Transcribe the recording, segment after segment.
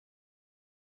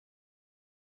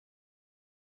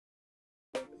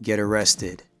get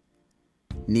arrested,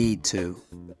 need to.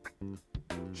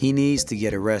 He needs to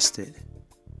get arrested.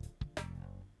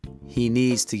 He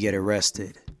needs to get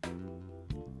arrested.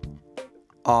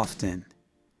 Often.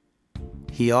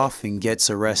 He often gets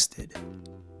arrested.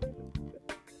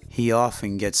 He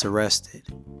often gets arrested.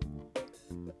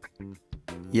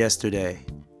 Yesterday.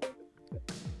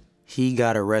 He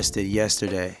got arrested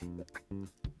yesterday.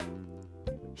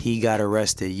 He got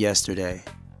arrested yesterday.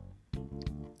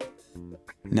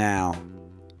 Now.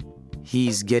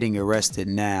 He's getting arrested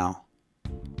now.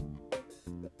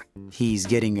 He's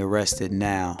getting arrested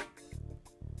now.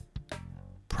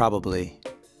 Probably.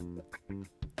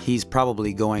 He's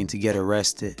probably going to get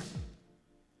arrested.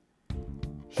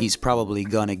 He's probably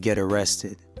gonna get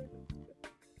arrested.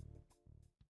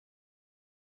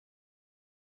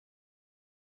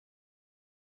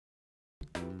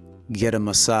 Get a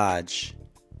massage.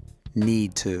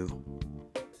 Need to.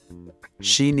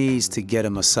 She needs to get a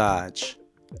massage.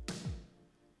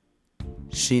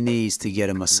 She needs to get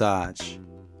a massage.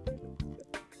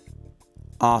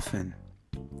 Often.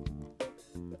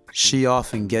 She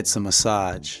often gets a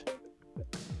massage.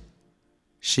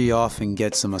 She often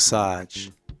gets a massage.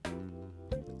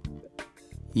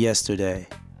 Yesterday.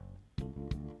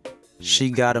 She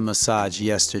got a massage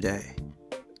yesterday.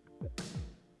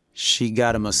 She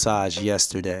got a massage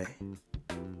yesterday.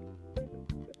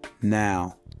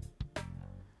 Now.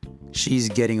 She's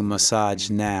getting a massage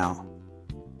now.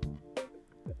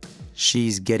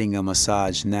 She's getting a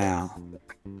massage now.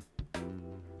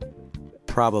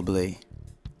 Probably.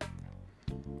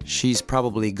 She's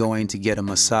probably going to get a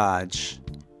massage.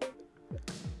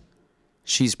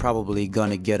 She's probably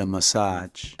gonna get a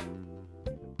massage.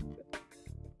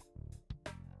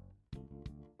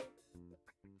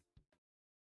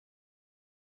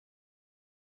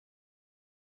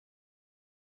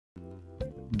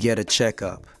 Get a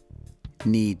checkup.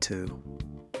 Need to.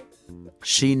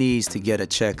 She needs to get a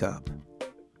checkup.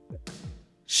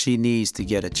 She needs to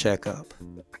get a checkup.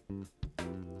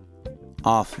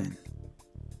 Often.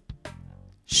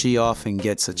 She often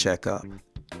gets a checkup.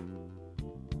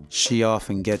 She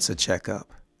often gets a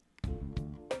checkup.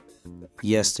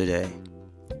 Yesterday.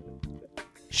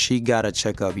 She got a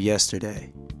checkup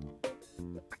yesterday.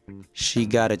 She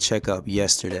got a checkup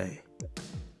yesterday.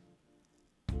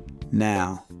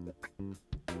 Now.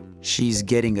 She's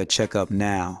getting a checkup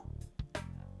now.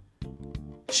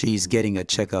 She's getting a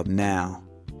checkup now.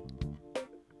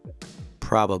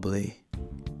 Probably.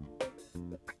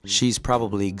 She's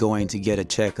probably going to get a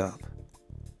checkup.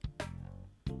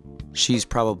 She's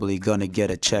probably gonna get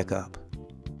a checkup.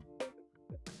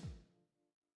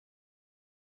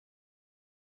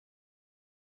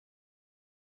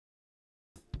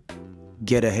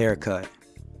 Get a haircut.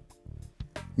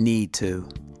 Need to.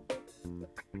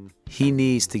 He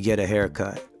needs to get a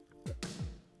haircut.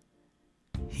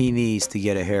 He needs to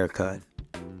get a haircut.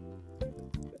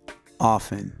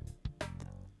 Often.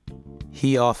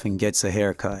 He often gets a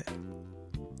haircut.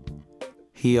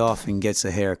 He often gets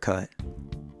a haircut.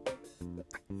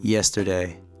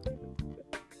 Yesterday.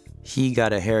 He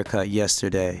got a haircut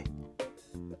yesterday.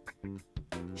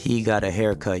 He got a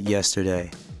haircut yesterday.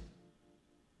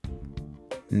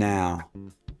 Now.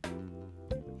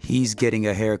 He's getting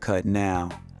a haircut now.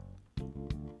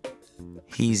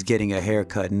 He's getting a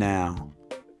haircut now.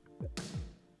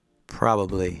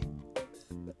 Probably.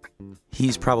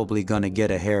 He's probably gonna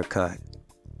get a haircut.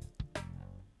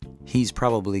 He's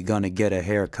probably gonna get a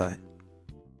haircut.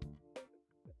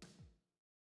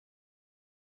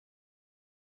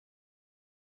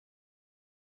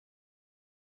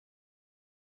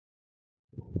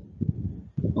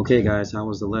 Okay guys, how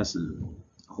was the lesson?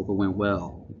 I hope it went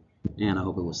well, and I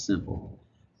hope it was simple.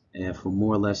 And for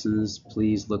more lessons,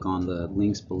 please look on the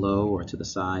links below or to the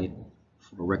side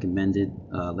for recommended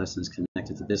lessons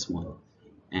connected to this one.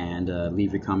 And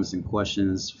leave your comments and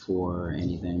questions for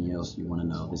anything else you want to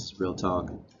know. This is Real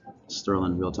Talk,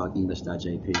 Sterling,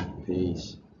 realtalkenglish.jp.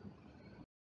 Peace.